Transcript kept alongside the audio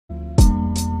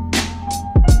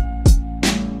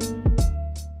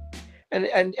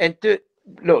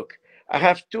Look, I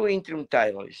have two interim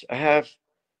titles. I have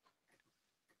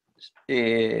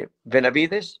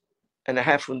Benavides, and I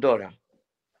have Fundora,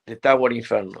 the Tower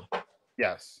Inferno.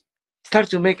 Yes. Start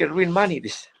to make a real money,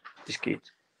 this kid.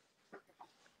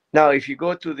 Now, if you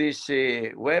go to this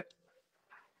web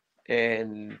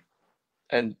and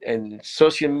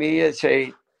social media,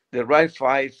 say the right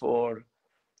fight for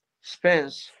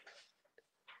Spence,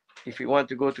 if you want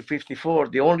to go to 54,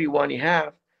 the only one you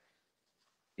have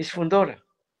is Fundora.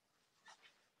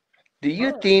 Do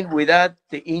you think without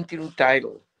the interim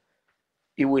title,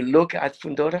 it will look at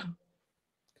Fundora?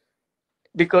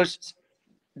 Because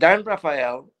Dan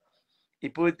Rafael, he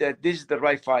put that this is the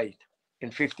right fight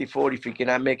in 54 if he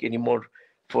cannot make any more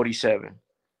 47.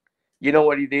 You know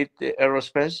what he did, Errol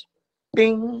Spence?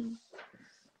 Bing.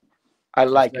 I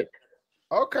like it.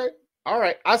 Okay. All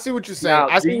right. I see what you're saying. Now,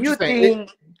 I see do what you you're saying.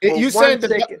 think, You for saying one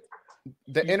second,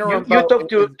 the interim you belt talk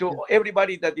to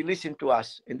everybody that listen to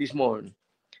us in this morning.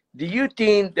 Do you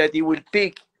think that he will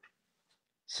pick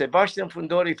Sebastian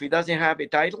Fundora if he doesn't have a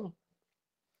title?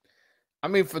 I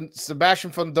mean,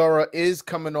 Sebastian Fundora is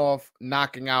coming off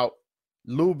knocking out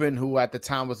Lubin, who at the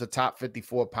time was a top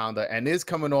 54-pounder, and is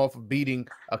coming off of beating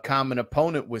a common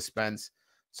opponent with Spence.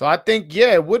 So I think,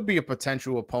 yeah, it would be a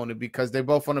potential opponent because they're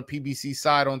both on the PBC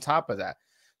side on top of that.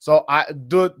 So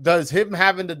does him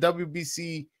having the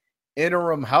WBC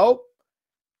interim help?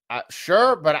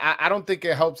 Sure, but I don't think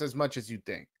it helps as much as you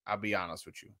think. I'll be honest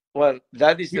with you. Well,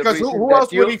 that is because the reason who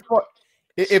else would he fight?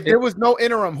 If there was no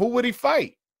interim, who would he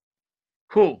fight?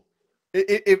 Who?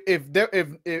 If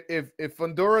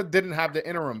Fundora didn't have the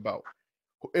interim belt,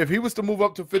 if he was to move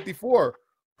up to 54,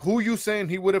 who you saying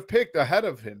he would have picked ahead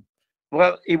of him?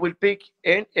 Well, he will pick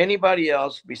anybody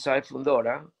else besides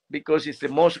Fundora because it's the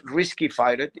most risky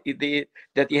fighter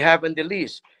that he have in the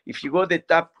list. If you go the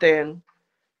top 10,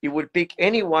 he will pick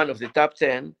any one of the top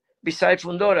 10 besides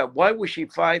Fundora. Why would she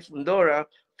fight Fundora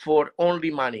for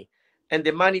only money? And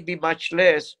the money be much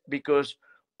less because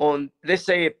on, let's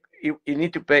say, you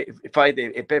need to fight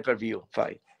a pay-per-view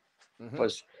fight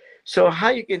first. So how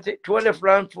you can take 12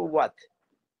 rounds for what?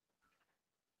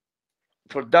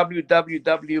 For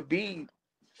WWWB?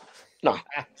 No.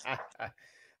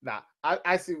 Nah,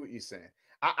 I see what you're saying.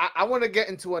 I want to get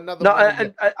into another no,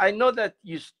 one. I know that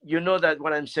you know that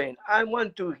what I'm saying. I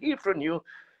want to hear from you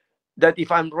that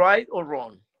if I'm right or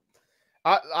wrong.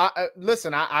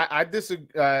 Listen, I disagree.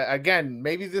 Again,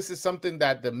 maybe this is something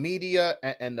that the media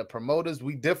and the promoters,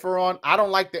 we differ on. I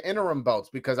don't like the interim belts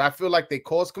because I feel like they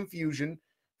cause confusion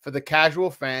for the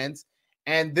casual fans.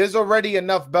 And there's already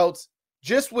enough belts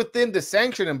just within the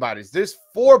sanctioning bodies. There's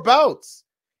 4 belts.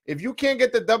 If you can't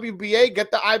get the WBA,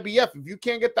 get the IBF. If you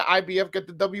can't get the IBF, get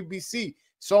the WBC,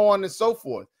 so on and so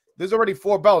forth. There's already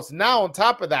 4 belts. Now, on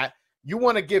top of that, you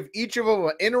want to give each of them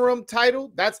an interim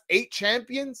title? That's 8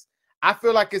 champions? I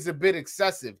feel like it's a bit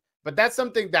excessive, but that's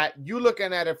something that you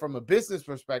looking at it from a business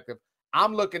perspective.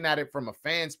 I'm looking at it from a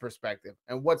fan's perspective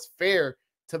and what's fair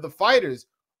to the fighters,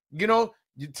 you know,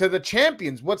 to the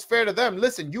champions, what's fair to them.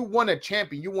 Listen, you won a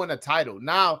champion, you won a title.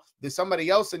 Now there's somebody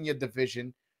else in your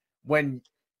division when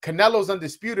Canelo's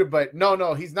undisputed, but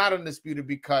no, he's not undisputed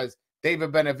because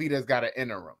David Benavidez got an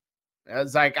interim.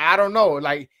 It's like, I don't know,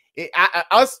 like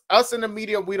us in the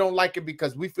media, we don't like it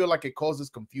because we feel like it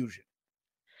causes confusion.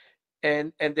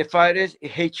 And the fighters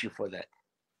hate you for that,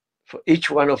 for each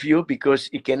one of you, because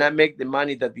he cannot make the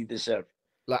money that he deserves.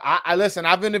 Like I listen,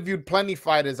 I've interviewed plenty of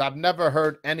fighters. I've never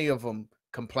heard any of them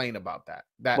complain about that.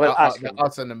 Well, ask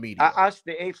us in the media. I ask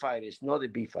the A fighters, not the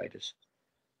B fighters,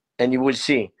 and you will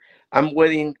see. I'm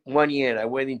waiting 1 year.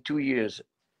 I'm waiting 2 years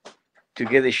to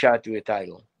get a shot to a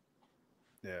title.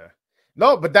 Yeah.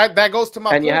 No, but that goes to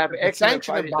my and point. You have Excellent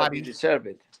sanctioning bodies that deserve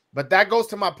it. But that goes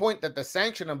to my point that the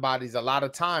sanctioning bodies a lot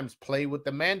of times play with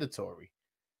the mandatory.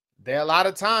 There a lot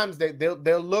of times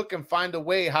they'll look and find a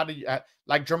way how to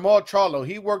like Jamal Charlo.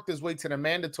 He worked his way to the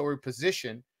mandatory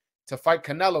position to fight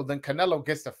Canelo. Then Canelo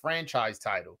gets the franchise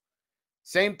title.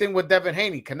 Same thing with Devin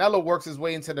Haney. Canelo works his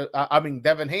way into the.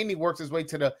 Devin Haney works his way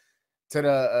to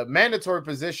the mandatory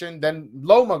position. Then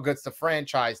Loma gets the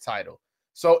franchise title.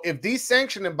 So if these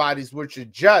sanctioning bodies were to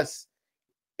just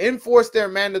enforce their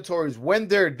mandatories when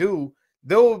they're due,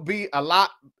 there will be a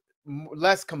lot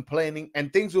less complaining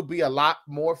and things will be a lot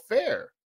more fair.